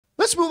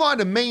Let's move on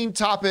to main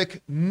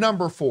topic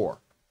number 4.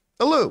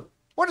 Alou,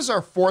 what is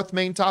our 4th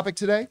main topic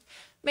today?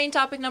 Main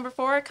topic number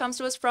 4 comes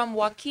to us from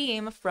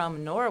Joachim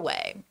from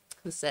Norway,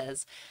 who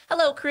says,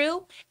 "Hello,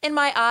 crew. In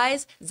my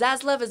eyes,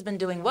 Zaslav has been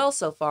doing well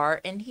so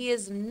far, and he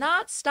is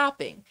not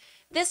stopping.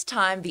 This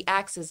time, the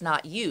axe is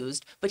not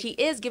used, but he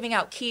is giving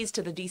out keys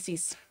to the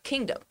DC's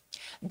kingdom.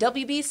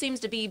 WB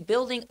seems to be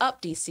building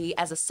up DC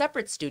as a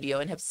separate studio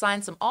and have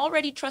signed some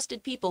already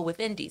trusted people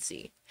within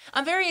DC.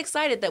 I'm very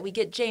excited that we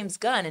get James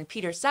Gunn and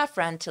Peter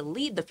Safran to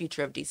lead the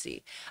future of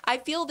DC. I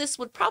feel this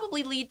would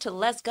probably lead to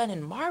less Gunn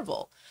in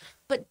Marvel.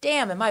 But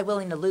damn, am I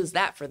willing to lose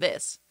that for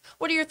this?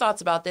 What are your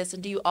thoughts about this,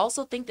 and do you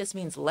also think this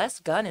means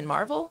less Gunn in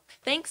Marvel?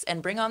 Thanks,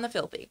 and bring on the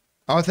filthy."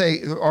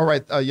 All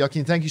right,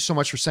 Joaquin, thank you so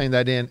much for saying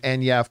that in.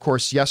 And yeah, of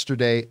course,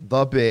 yesterday,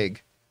 the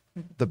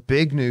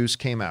big news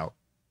came out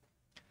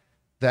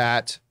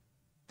that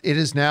it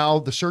is now,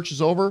 the search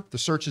is over, the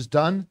search is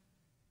done.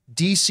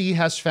 DC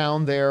has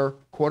found their,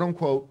 quote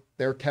unquote,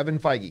 their Kevin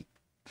Feige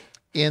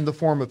in the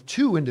form of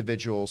 2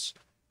 individuals,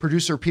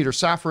 producer Peter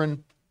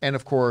Safran, and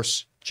of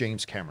course,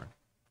 James Cameron.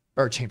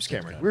 Or James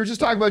Cameron. We were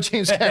just talking about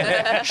James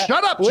Cameron.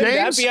 Shut up, James. Wouldn't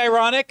that be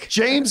ironic?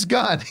 James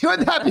Gunn.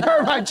 Wouldn't that be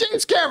ironic?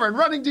 James Cameron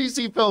running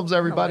DC Films,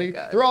 everybody.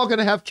 Oh, they're all going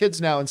to have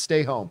kids now and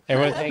stay home.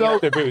 Everyone's hanging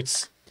up their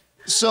boots.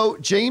 So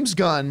James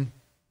Gunn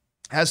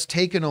has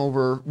taken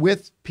over,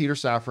 with Peter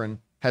Safran,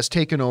 has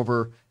taken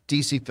over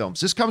DC Films.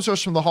 This comes to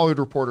us from The Hollywood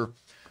Reporter,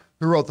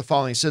 who wrote the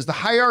following. He says, "The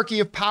hierarchy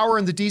of power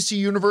in the DC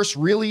universe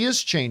really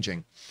is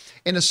changing.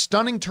 In a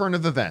stunning turn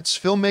of events,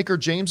 filmmaker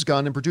James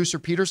Gunn and producer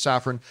Peter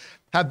Safran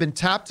have been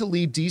tapped to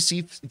lead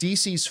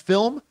DC's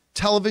film,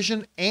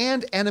 television,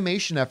 and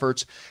animation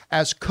efforts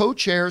as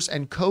co-chairs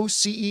and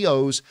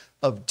co-CEOs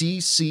of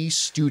DC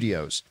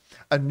Studios,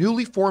 a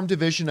newly formed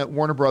division at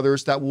Warner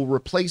Brothers that will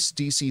replace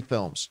DC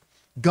Films.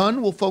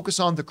 Gunn will focus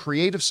on the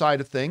creative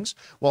side of things,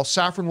 while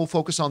Safran will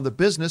focus on the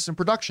business and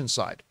production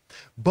side.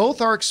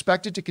 Both are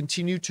expected to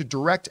continue to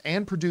direct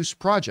and produce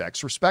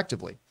projects,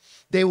 respectively.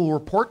 They will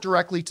report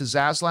directly to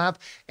Zaslav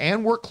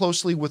and work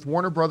closely with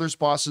Warner Brothers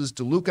bosses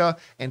DeLuca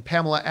and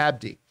Pamela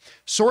Abdy.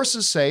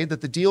 Sources say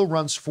that the deal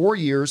runs 4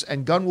 years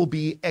and Gunn will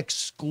be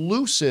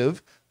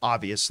exclusive,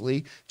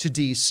 obviously, to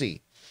DC.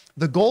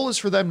 The goal is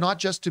for them not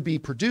just to be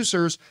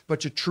producers,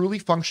 but to truly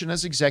function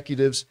as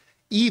executives,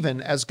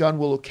 even as Gunn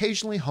will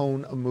occasionally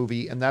hone a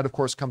movie. And that, of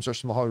course, comes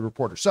from the Hollywood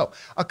Reporter. So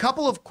a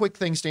couple of quick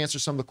things to answer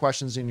some of the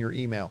questions in your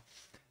email.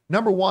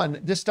 Number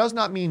 1, this does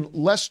not mean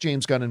less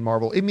James Gunn in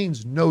Marvel. It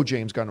means no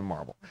James Gunn in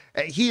Marvel.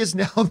 He is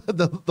now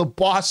the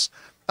boss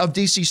of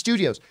DC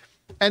Studios.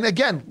 And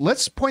again,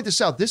 let's point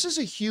this out. This is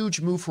a huge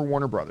move for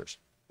Warner Brothers.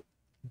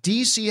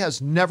 DC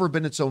has never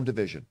been its own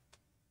division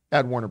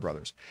at Warner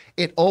Brothers.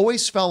 It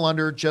always fell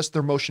under just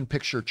their motion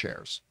picture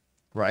chairs,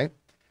 right?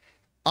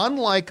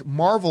 Unlike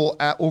Marvel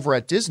over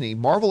at Disney,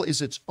 Marvel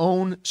is its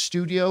own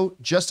studio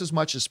just as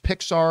much as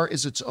Pixar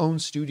is its own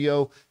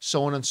studio,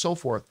 so on and so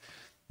forth.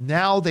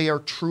 Now they are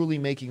truly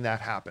making that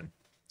happen.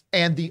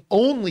 And the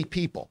only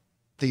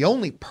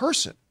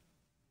person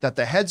that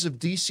the heads of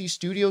DC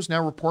Studios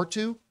now report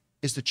to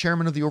is the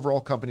chairman of the overall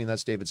company, and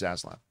that's David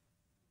Zaslav.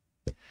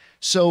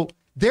 So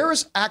there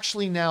is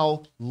actually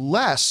now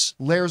less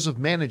layers of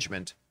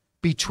management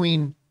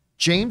between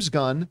James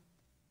Gunn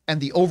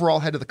and the overall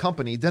head of the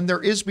company than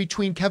there is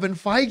between Kevin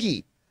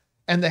Feige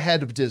and the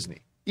head of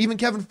Disney. Even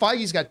Kevin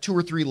Feige's got 2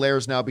 or 3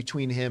 layers now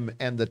between him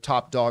and the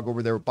top dog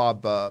over there,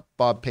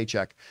 Bob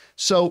Paycheck.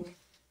 So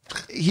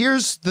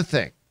here's the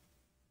thing.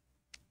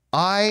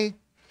 I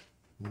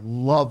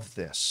love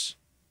this.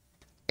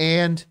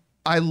 And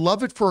I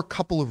love it for a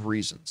couple of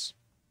reasons.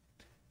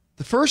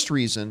 The first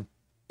reason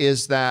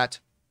is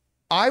that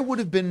I would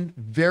have been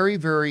very,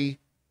 very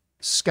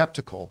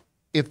skeptical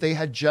if they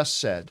had just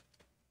said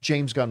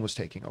James Gunn was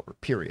taking over,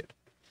 period.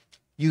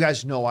 You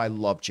guys know I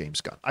love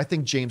James Gunn. I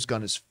think James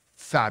Gunn is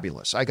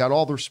fabulous. I got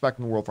all the respect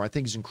in the world for him. I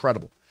think he's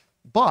incredible.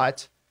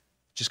 But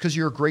just because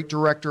you're a great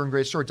director and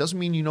great story doesn't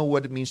mean you know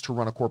what it means to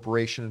run a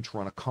corporation and to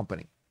run a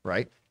company,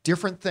 right?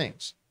 Different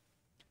things.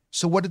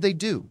 So what did they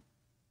do?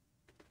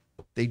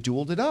 They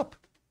dueled it up.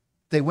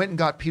 They went and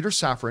got Peter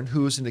Safran,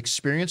 who is an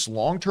experienced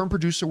long-term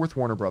producer with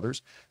Warner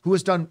Brothers, who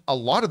has done a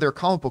lot of their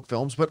comic book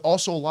films, but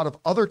also a lot of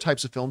other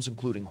types of films,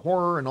 including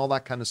horror and all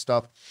that kind of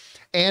stuff,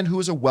 and who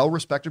is a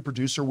well-respected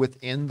producer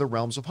within the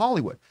realms of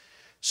Hollywood.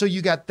 So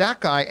you got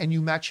that guy and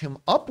you match him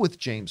up with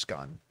James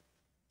Gunn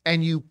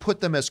and you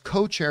put them as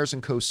co-chairs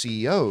and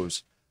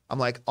co-CEOs. I'm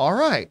like, all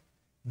right,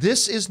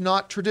 this is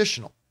not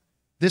traditional.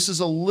 This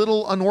is a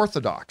little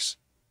unorthodox,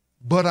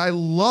 but I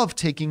love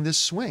taking this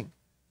swing.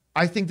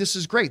 I think this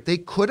is great. They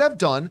could have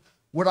done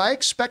what I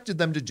expected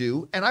them to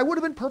do, and I would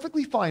have been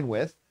perfectly fine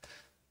with,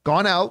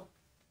 gone out,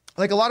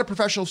 like a lot of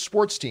professional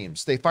sports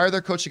teams. They fire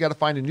their coach, they got to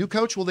find a new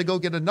coach. Well, they go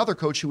get another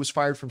coach who was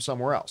fired from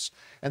somewhere else,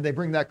 and they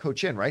bring that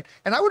coach in, right?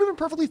 And I would have been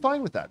perfectly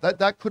fine with that.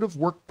 That could have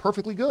worked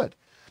perfectly good.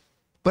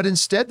 But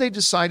instead, they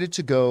decided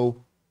to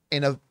go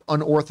in an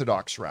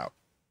unorthodox route,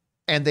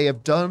 and they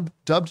have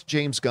dubbed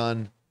James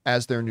Gunn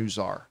as their new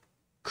czar,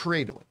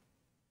 creatively.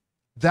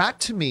 That,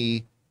 to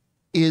me,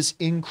 is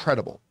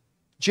incredible.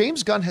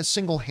 James Gunn has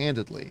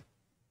single-handedly,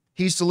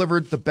 he's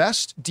delivered the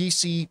best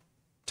DC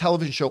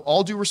television show,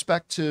 all due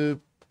respect to,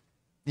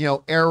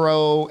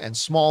 Arrow and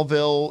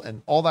Smallville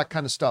and all that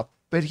kind of stuff.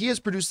 But he has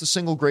produced the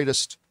single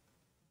greatest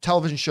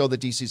television show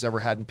that DC's ever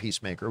had in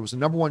Peacemaker. It was the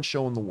 #1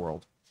 show in the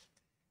world.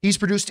 He's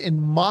produced,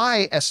 in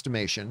my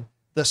estimation,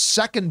 the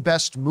second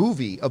best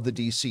movie of the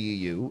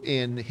DCEU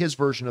in his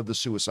version of the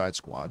Suicide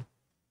Squad.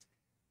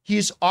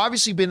 He's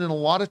obviously been in a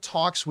lot of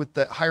talks with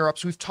the higher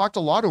ups. We've talked a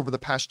lot over the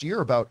past year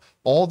about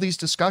all these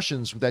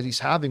discussions that he's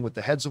having with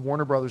the heads of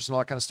Warner Brothers and all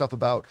that kind of stuff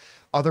about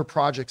other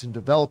projects and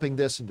developing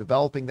this and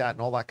developing that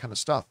and all that kind of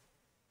stuff.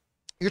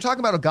 You're talking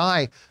about a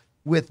guy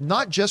with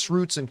not just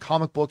roots in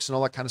comic books and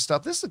all that kind of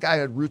stuff. This is a guy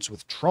who had roots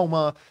with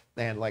trauma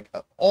and like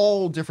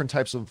all different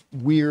types of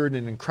weird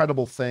and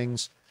incredible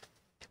things.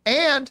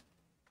 And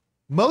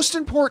most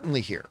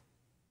importantly here,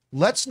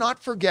 let's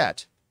not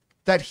forget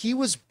that he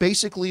was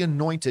basically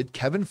anointed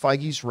Kevin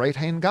Feige's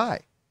right-hand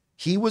guy.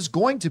 He was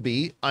going to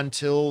be,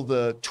 until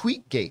the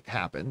Tweetgate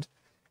happened,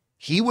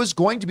 he was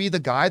going to be the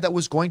guy that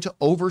was going to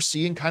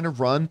oversee and kind of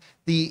run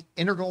the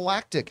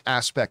intergalactic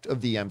aspect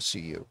of the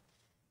MCU.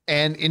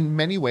 And in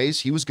many ways,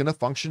 he was going to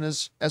function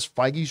as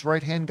Feige's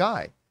right-hand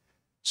guy.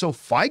 So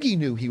Feige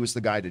knew he was the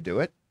guy to do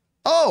it.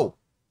 Oh,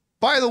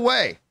 by the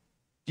way,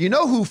 do you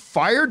know who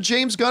fired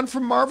James Gunn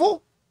from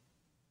Marvel?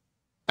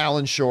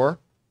 Alan Shore.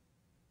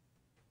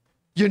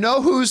 You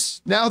know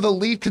who's now the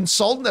lead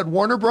consultant at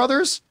Warner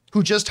Brothers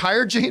who just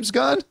hired James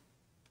Gunn?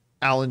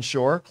 Alan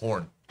Shore.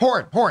 Horn.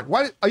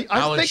 What?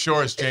 Alan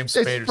Shore is James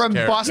Spader's from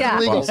character. Boston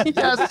Legal.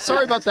 Yes,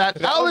 sorry about that.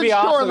 Alan Shore,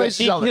 Awesome. ladies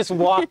He and gentlemen. just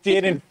walked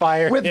in and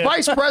fired With him.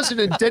 Vice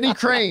President Denny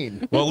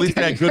Crane. Well, at least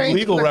they had good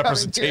legal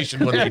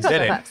representation when they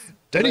did it.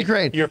 Denny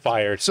Crane. You're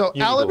fired. So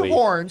You Alan need to leave.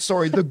 Horn,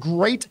 the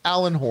great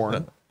Alan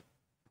Horn,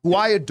 who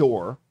I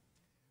adore,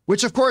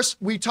 which of course,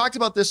 we talked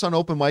about this on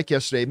Open Mic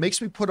yesterday. It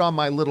makes me put on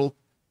my little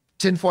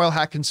tinfoil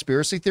hat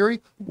conspiracy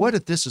theory. What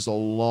if this is a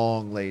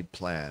long laid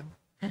plan?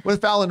 What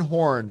if Alan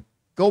Horn,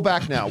 go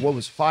back now, what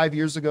was 5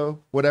 years ago,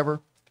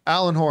 whatever?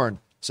 Alan Horn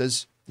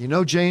says,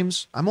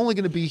 James, I'm only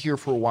going to be here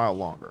for a while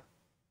longer.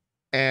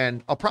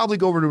 And I'll probably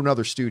go over to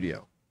another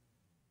studio.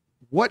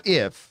 What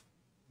if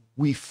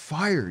we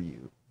fire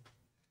you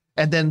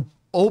and then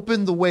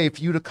open the way for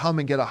you to come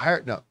and get a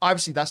higher? No,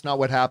 obviously that's not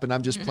what happened.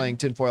 I'm just playing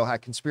tinfoil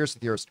hat conspiracy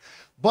theorist.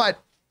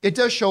 But it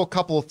does show a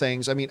couple of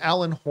things. I mean,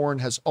 Alan Horn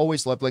has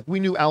always loved, we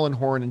knew Alan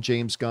Horn and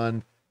James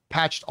Gunn,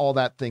 patched all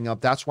that thing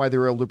up. That's why they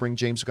were able to bring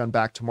James Gunn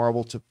back to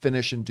Marvel to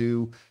finish and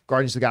do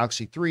Guardians of the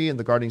Galaxy 3 and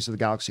the Guardians of the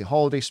Galaxy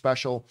Holiday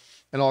Special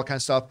and all that kind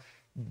of stuff.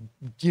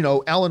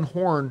 Alan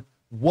Horn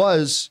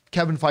was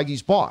Kevin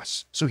Feige's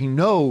boss. So he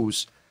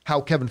knows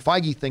how Kevin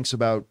Feige thinks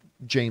about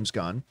James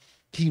Gunn.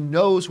 He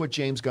knows what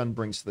James Gunn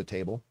brings to the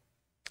table.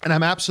 And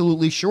I'm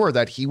absolutely sure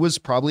that he was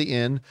probably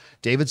in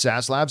David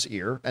Zaslav's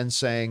ear and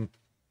saying,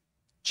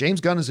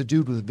 James Gunn is a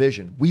dude with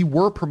vision. We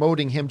were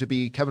promoting him to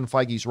be Kevin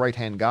Feige's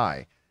right-hand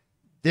guy.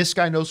 This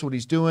guy knows what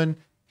he's doing.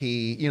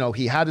 He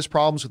had his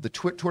problems with the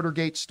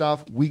Twittergate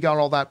stuff. We got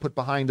all that put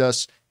behind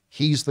us.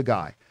 He's the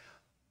guy.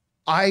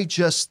 I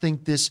just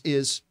think this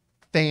is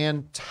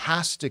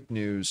fantastic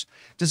news.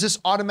 Does this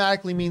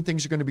automatically mean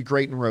things are going to be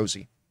great and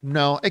rosy?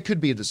 No, it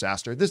could be a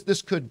disaster.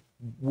 This could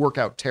work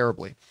out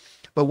terribly.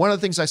 But one of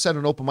the things I said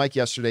on Open Mic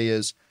yesterday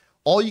is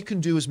all you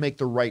can do is make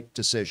the right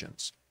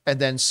decisions. And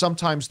then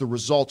sometimes the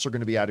results are going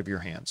to be out of your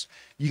hands.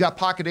 You got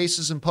pocket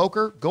aces in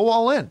poker, go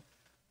all in.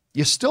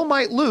 You still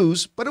might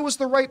lose, but it was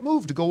the right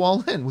move to go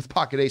all in with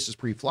pocket aces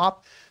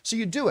pre-flop. So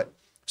you do it.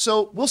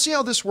 So we'll see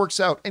how this works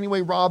out.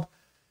 Anyway, Rob,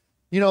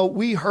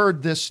 we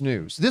heard this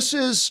news. This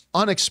is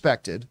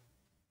unexpected.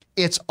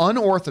 It's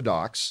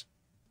unorthodox,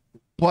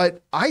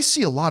 but I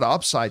see a lot of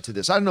upside to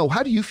this. I don't know.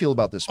 How do you feel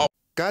about this?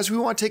 Guys, we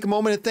want to take a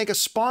moment and thank a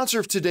sponsor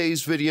of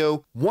today's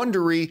video,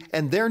 Wondery,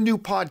 and their new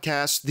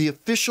podcast, the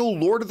official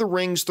Lord of the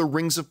Rings, The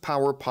Rings of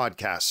Power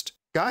podcast.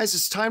 Guys,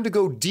 it's time to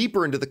go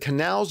deeper into the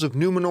canals of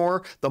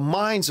Numenor, the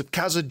mines of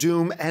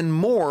Khazad-dûm, and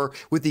more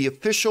with the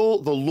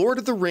official The Lord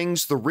of the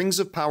Rings, The Rings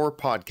of Power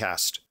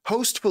podcast.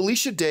 Host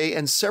Felicia Day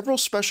and several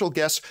special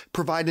guests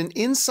provide an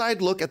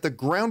inside look at the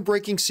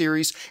groundbreaking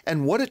series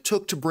and what it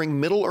took to bring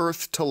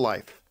Middle-earth to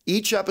life.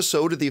 Each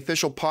episode of the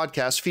official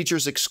podcast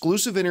features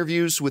exclusive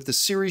interviews with the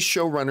series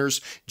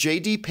showrunners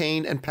J.D.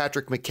 Payne and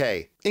Patrick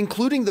McKay,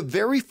 including the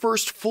very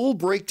first full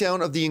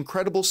breakdown of the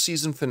incredible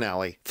season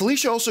finale.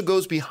 Felicia also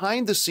goes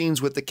behind the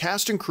scenes with the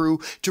cast and crew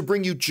to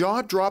bring you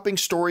jaw-dropping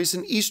stories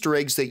and Easter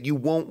eggs that you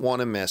won't want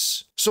to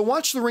miss. So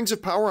watch The Rings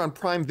of Power on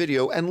Prime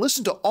Video and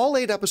listen to all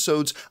 8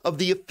 episodes of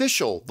the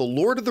official The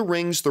Lord of the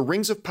Rings, The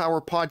Rings of Power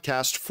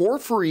podcast for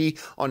free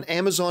on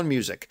Amazon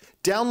Music.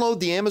 Download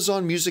the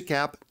Amazon Music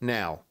app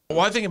now. Well,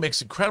 I think it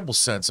makes incredible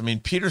sense. I mean,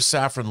 Peter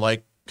Safrin,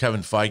 like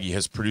Kevin Feige,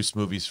 has produced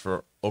movies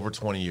for over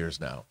 20 years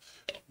now.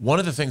 One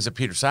of the things that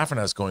Peter Safrin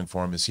has going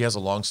for him is he has a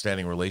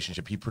long-standing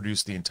relationship. He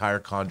produced the entire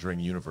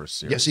Conjuring universe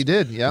series. Yes, he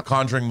did. Yeah. The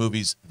Conjuring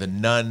movies, The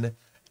Nun,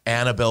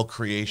 Annabelle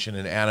creation,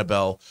 and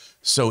Annabelle.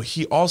 So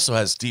he also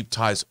has deep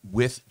ties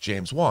with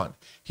James Wan.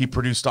 He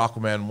produced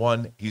Aquaman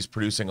 1. He's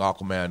producing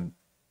Aquaman,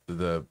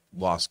 The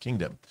Lost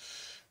Kingdom.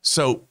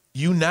 So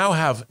you now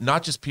have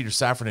not just Peter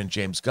Safran and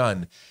James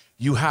Gunn,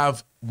 you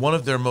have one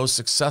of their most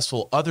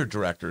successful other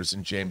directors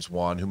in James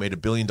Wan, who made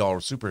 $1 billion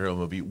superhero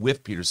movie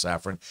with Peter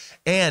Safran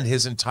and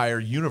his entire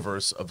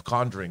universe of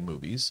Conjuring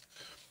movies.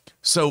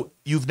 So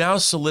you've now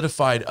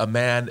solidified a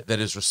man that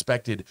is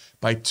respected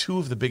by two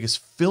of the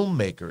biggest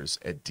filmmakers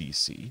at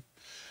DC.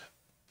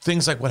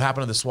 Things like what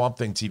happened to the Swamp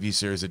Thing TV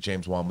series that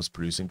James Wan was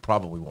producing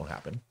probably won't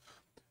happen.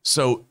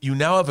 So you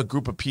now have a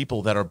group of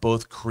people that are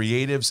both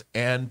creatives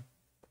and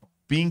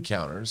bean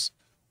counters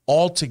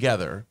all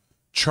together,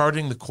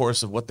 charting the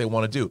course of what they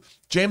want to do.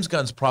 James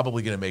Gunn's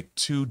probably going to make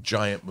 2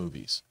 giant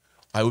movies.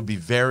 I would be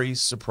very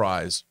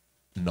surprised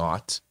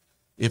not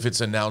if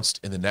it's announced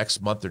in the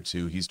next month or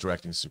 2 he's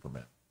directing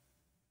Superman,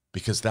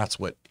 because that's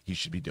what he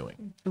should be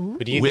doing.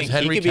 But do you With think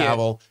Henry he could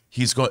Cavill,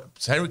 he's going.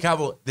 Henry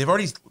Cavill, they've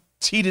already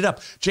teed it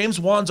up. James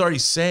Wan's already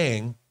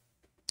saying,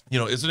 you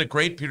know, isn't it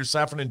great? Peter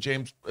Safran and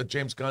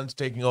James Gunn's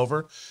taking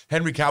over.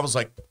 Henry Cavill's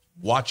like,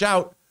 watch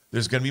out,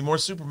 there's going to be more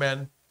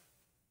Superman.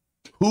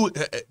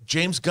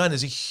 James Gunn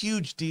is a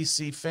huge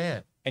DC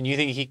fan. And you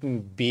think he can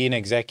be an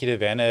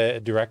executive and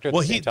a director at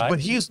the same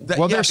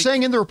time? They're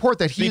saying in the report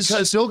that he's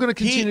still going to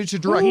continue to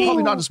direct.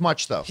 Probably not as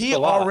much though. They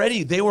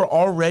were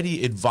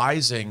already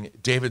advising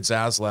David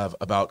Zaslav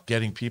about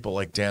getting people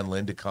like Dan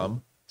Lin to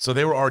come. So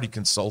they were already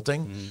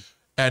consulting.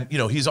 And, you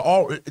know,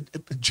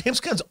 James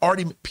Gunn's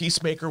already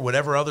Peacemaker,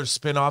 whatever other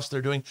spin-offs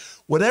they're doing,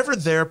 whatever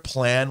their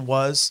plan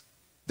was,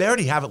 they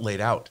already have it laid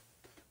out.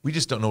 We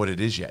just don't know what it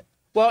is yet.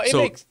 Well,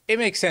 it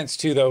makes sense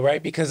too, though,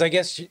 right? Because I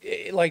guess,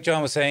 like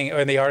John was saying, or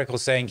in the article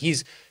saying,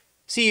 he's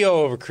CEO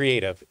over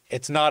creative.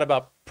 It's not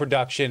about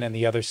production and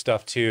the other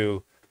stuff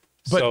too.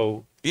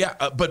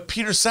 But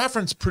Peter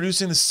Safran's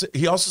producing this.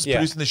 He also is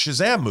producing the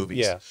Shazam movies.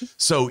 Yeah.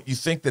 So you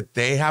think that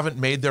they haven't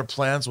made their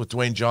plans with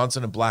Dwayne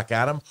Johnson and Black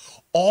Adam?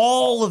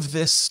 All of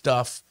this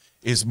stuff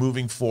is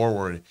moving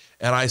forward,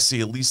 and I see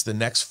at least the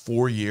next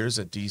 4 years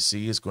at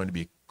DC is going to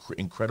be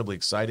incredibly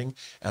exciting,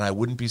 and I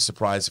wouldn't be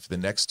surprised if the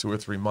next 2 or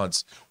 3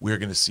 months we're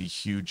going to see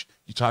huge.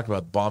 You talked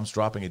about bombs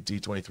dropping at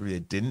D23. They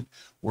didn't.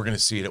 We're going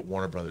to see it at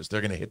Warner Brothers.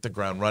 They're going to hit the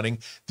ground running.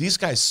 These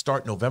guys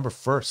start November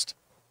 1st.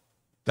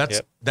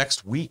 That's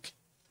next week.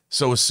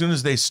 So as soon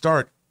as they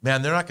start,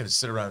 man, they're not going to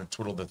sit around and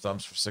twiddle their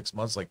thumbs for 6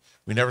 months. Like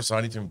we never saw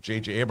anything from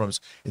J.J. Abrams.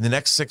 In the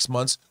next 6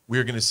 months,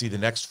 we're going to see the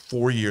next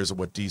 4 years of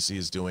what DC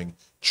is doing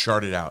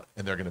charted out,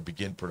 and they're going to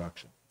begin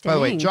production. By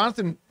the way,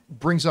 Jonathan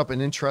brings up an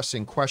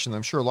interesting question that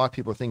I'm sure a lot of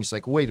people are thinking. It's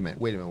like, wait a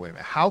minute.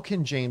 How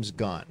can James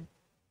Gunn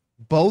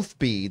both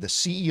be the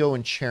CEO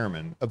and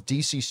chairman of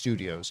DC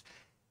Studios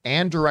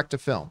and direct a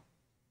film?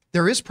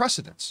 There is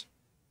precedence.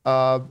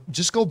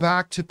 Just go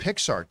back to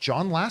Pixar.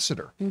 John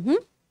Lasseter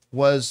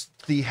was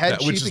the head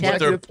chief which is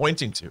executive. what they're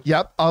pointing to.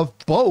 Yep, of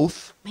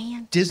both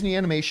Disney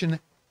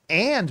Animation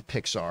and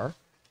Pixar.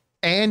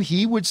 And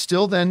he would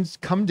still then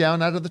come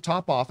down out of the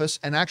top office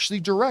and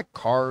actually direct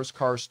Cars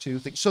 2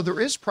 things. So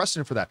there is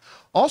precedent for that.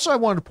 Also, I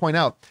wanted to point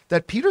out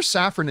that Peter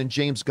Safran and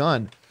James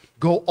Gunn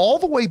go all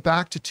the way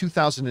back to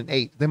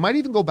 2008. They might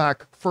even go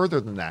back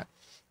further than that.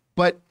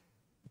 But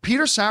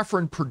Peter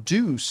Safran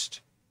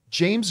produced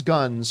James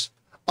Gunn's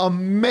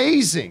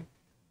amazing,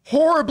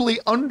 horribly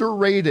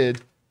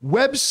underrated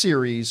web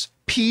series,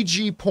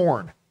 PG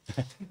Porn.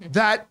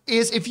 That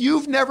is, if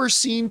you've never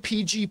seen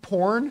PG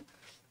Porn,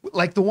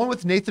 like the one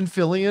with Nathan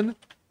Fillion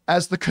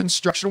as the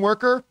construction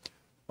worker.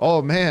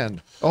 Oh,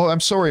 man. Oh, I'm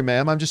sorry,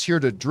 ma'am. I'm just here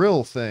to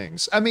drill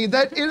things. I mean,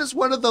 it is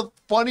one of the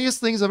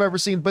funniest things I've ever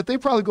seen, but they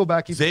probably go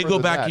back even further. They go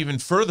back even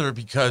further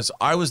because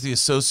I was the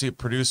associate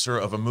producer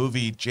of a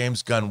movie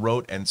James Gunn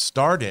wrote and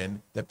starred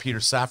in that Peter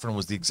Safran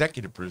was the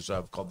executive producer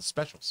of called The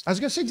Specials. I was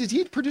going to say, did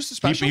he produce The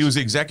Specials? He was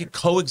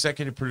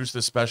co-executive producer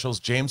of The Specials.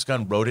 James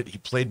Gunn wrote it. He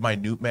played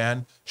Minute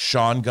Man.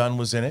 Sean Gunn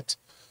was in it.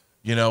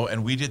 You know,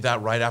 and we did that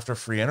right after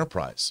Free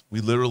Enterprise. We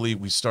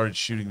started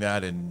shooting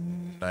that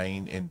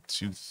in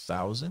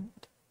 2000,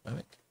 I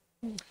think.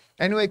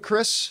 Anyway,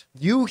 Chris,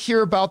 you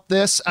hear about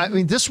this. I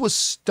mean, this was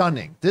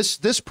stunning.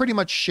 This pretty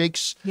much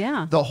shakes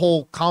the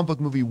whole comic book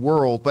movie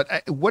world. But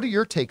what are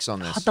your takes on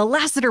this? The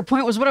Lasseter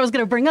point was what I was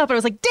going to bring up. I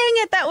was like, dang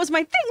it, that was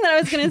my thing that I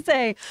was going to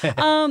say.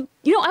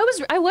 You know,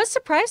 I was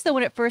surprised, though,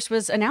 when it first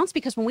was announced,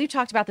 because when we've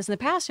talked about this in the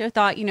past, I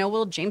thought, you know,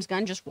 well, James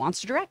Gunn just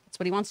wants to direct. That's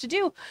what he wants to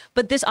do.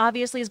 But this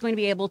obviously is going to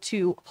be able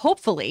to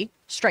hopefully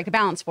strike a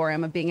balance for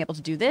him of being able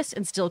to do this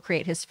and still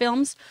create his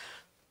films.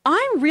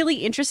 I'm really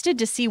interested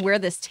to see where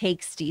this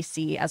takes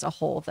DC as a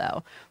whole,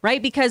 though, right?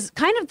 Because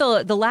kind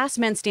of the last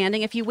men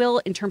standing, if you will,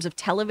 in terms of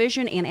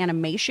television and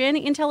animation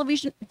in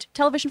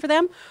television for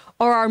them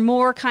are our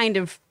more kind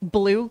of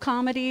blue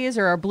comedies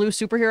or our blue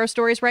superhero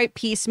stories, right?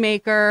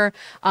 Peacemaker,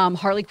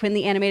 Harley Quinn,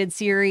 the animated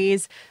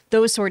series,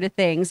 those sort of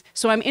things.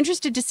 So I'm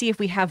interested to see if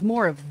we have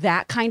more of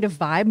that kind of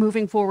vibe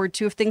moving forward,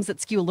 too, of things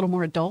that skew a little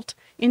more adult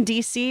in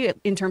DC,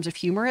 in terms of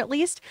humor, at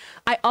least.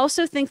 I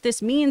also think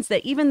this means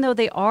that even though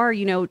they are,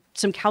 you know,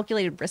 some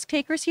calculated risk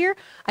takers here,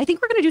 I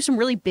think we're going to do some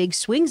really big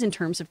swings in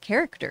terms of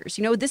characters.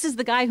 You know, this is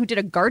the guy who did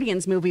a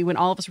Guardians movie when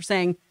all of us were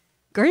saying,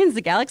 Guardians of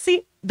the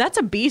Galaxy, that's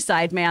a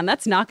B-side, man.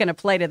 That's not going to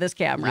play to this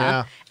camera.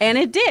 Yeah. And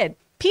it did.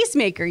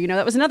 Peacemaker,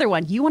 that was another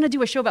one. You want to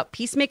do a show about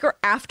Peacemaker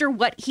after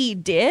what he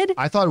did?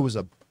 I thought it was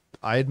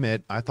I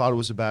admit, I thought it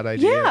was a bad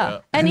idea. Yeah.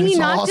 And he It's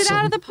knocked it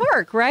out awesome. of the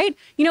park, right?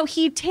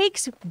 He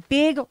takes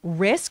big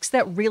risks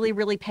that really,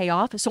 really pay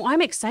off. So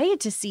I'm excited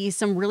to see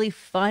some really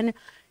fun,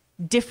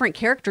 different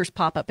characters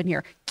pop up in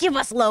here. Give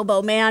us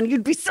Lobo, man.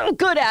 You'd be so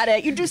good at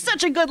it. You'd do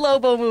such a good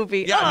Lobo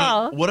movie. Yeah, I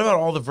Oh. mean, what about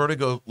all the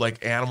Vertigo,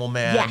 like Animal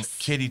Man, Yes.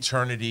 Kid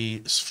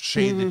Eternity,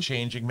 Shade the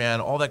Changing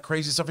Man, all that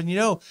crazy stuff? And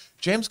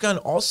James Gunn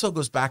also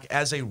goes back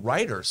as a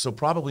writer, so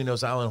probably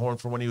knows Alan Horn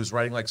from when he was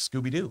writing like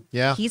Scooby-Doo.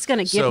 Yeah. He's going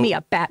to give So- me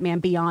a Batman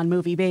Beyond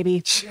movie,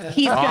 baby. He's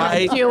going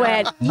I- to do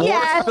it. More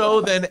Yes.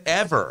 so than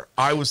ever.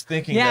 I was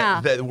thinking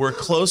Yeah. that we're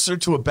closer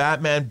to a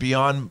Batman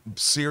Beyond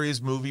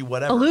series movie,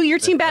 whatever. Lou, your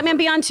team Batman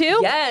Beyond too?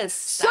 Yes.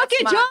 Suck that's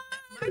it, my- John.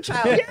 my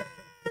child.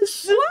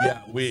 Yes.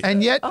 Yeah, we.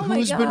 And yet, Oh my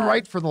who's been God.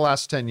 right for the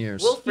last 10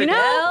 years? Will You know?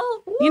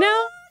 Friedle? You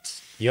know?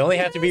 You only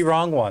have to be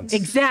wrong once.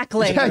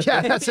 Exactly.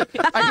 yeah, that's it.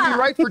 I can be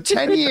right for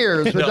 10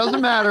 years, but it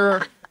doesn't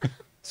matter.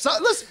 So,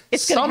 listen,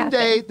 It's gonna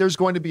someday there's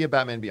going to be a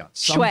Batman Beyond.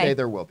 Someday Shway.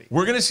 there will be.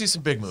 We're going to see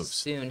some big moves.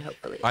 Soon,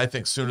 hopefully. I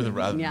think sooner than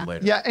rather Yeah. than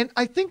later. Yeah, and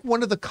I think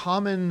one of the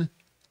common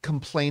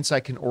complaints I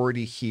can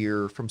already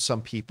hear from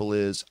some people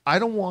is I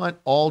don't want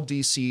all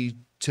DC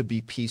to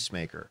be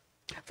Peacemaker.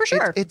 For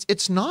sure.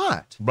 It's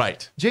not.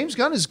 Right. James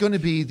Gunn is going to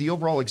be the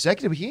overall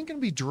executive. He ain't going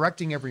to be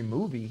directing every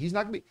movie. He's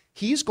not going to be.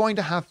 He's going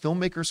to have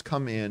filmmakers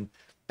come in,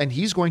 and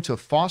he's going to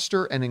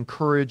foster and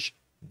encourage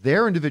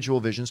their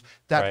individual visions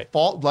that Right.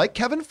 fall, like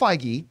Kevin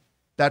Feige,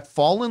 that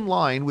fall in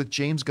line with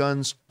James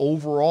Gunn's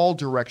overall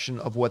direction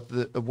of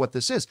what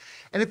this is.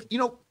 And if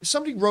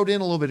somebody wrote in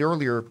a little bit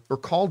earlier or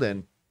called in,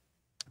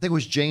 I think it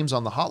was James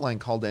on the hotline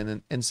called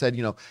in and said,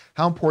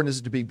 how important is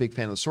it to be a big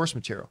fan of the source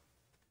material?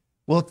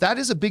 Well, if that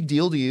is a big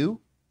deal to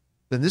you,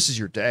 then this is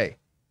your day.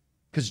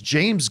 Because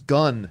James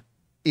Gunn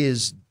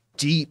is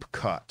deep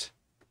cut.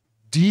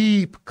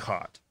 Deep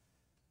cut.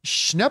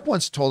 Schnepp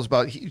once told us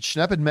about,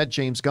 Schnepp had met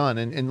James Gunn,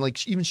 and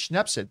like even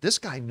Schnepp said, this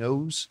guy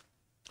knows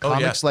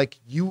comics like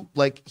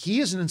he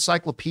is an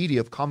encyclopedia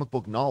of comic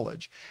book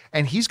knowledge.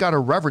 And he's got a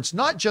reverence,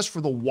 not just for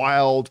the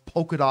wild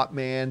Polka Dot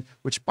Man,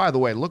 which, by the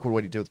way, look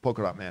what he did with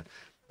Polka Dot Man.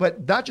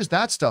 But not just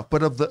that stuff,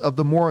 but of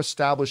the more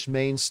established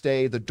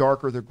mainstay, the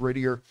darker, the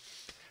grittier.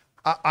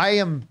 I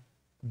am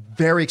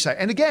very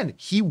excited. And again,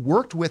 he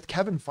worked with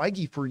Kevin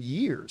Feige for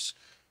years.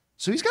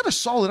 So he's got a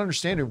solid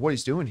understanding of what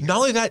he's doing here. Not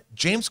only that,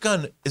 James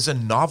Gunn is a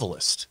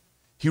novelist.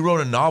 He wrote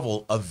a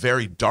novel, a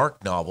very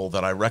dark novel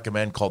that I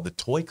recommend called The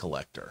Toy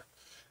Collector.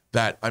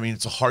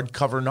 It's a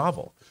hardcover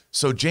novel.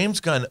 So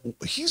James Gunn,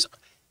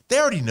 they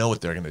already know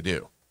what they're going to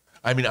do.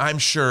 I'm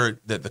sure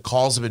that the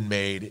calls have been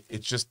made.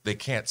 It's just they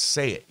can't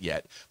say it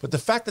yet. But the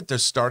fact that they're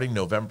starting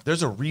November,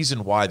 there's a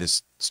reason why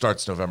this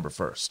starts November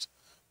 1st.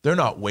 They're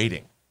not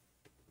waiting.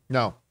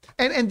 No.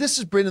 And this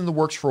has been in the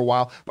works for a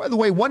while. By the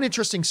way, one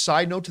interesting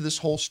side note to this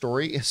whole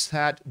story is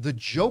that the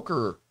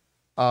Joker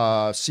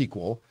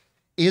sequel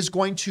is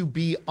going to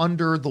be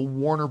under the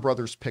Warner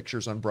Brothers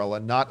Pictures umbrella,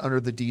 not under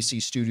the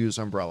DC Studios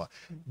umbrella.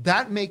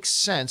 That makes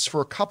sense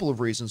for a couple of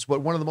reasons,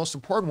 but one of the most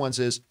important ones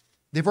is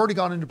they've already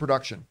gone into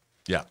production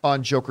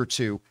on Joker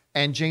 2,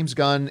 and James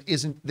Gunn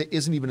isn't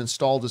even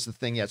installed as the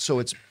thing yet. So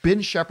it's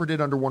been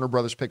shepherded under Warner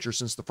Brothers Pictures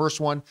since the first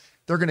one.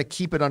 They're going to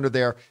keep it under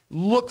there.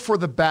 Look for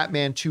the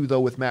Batman 2, though,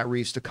 with Matt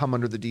Reeves to come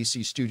under the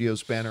DC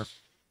Studios banner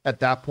at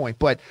that point.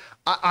 But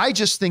I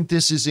just think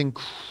this is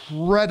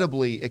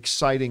incredibly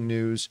exciting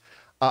news.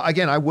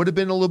 Again, I would have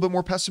been a little bit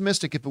more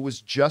pessimistic if it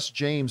was just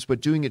James,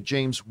 but doing it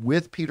James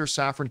with Peter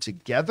Safran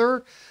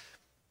together,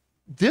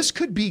 this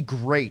could be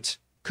great.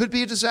 Could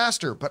be a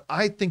disaster, but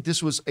I think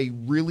this was a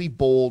really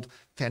bold,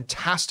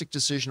 fantastic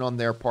decision on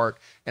their part,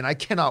 and I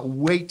cannot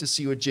wait to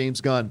see what James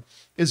Gunn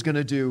is going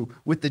to do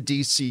with the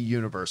DC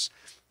universe.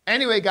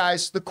 Anyway,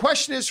 guys, the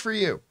question is for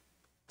you.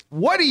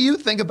 What do you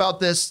think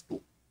about this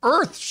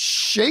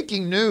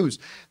earth-shaking news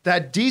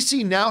that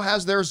DC now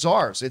has their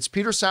czars? It's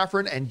Peter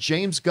Safran and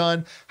James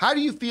Gunn. How do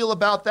you feel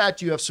about that?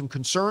 Do you have some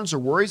concerns or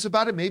worries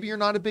about it? Maybe you're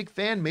not a big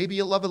fan. Maybe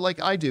you love it like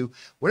I do.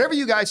 Whatever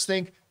you guys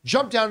think,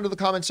 jump down into the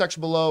comment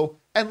section below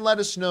and let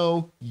us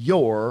know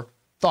your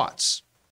thoughts.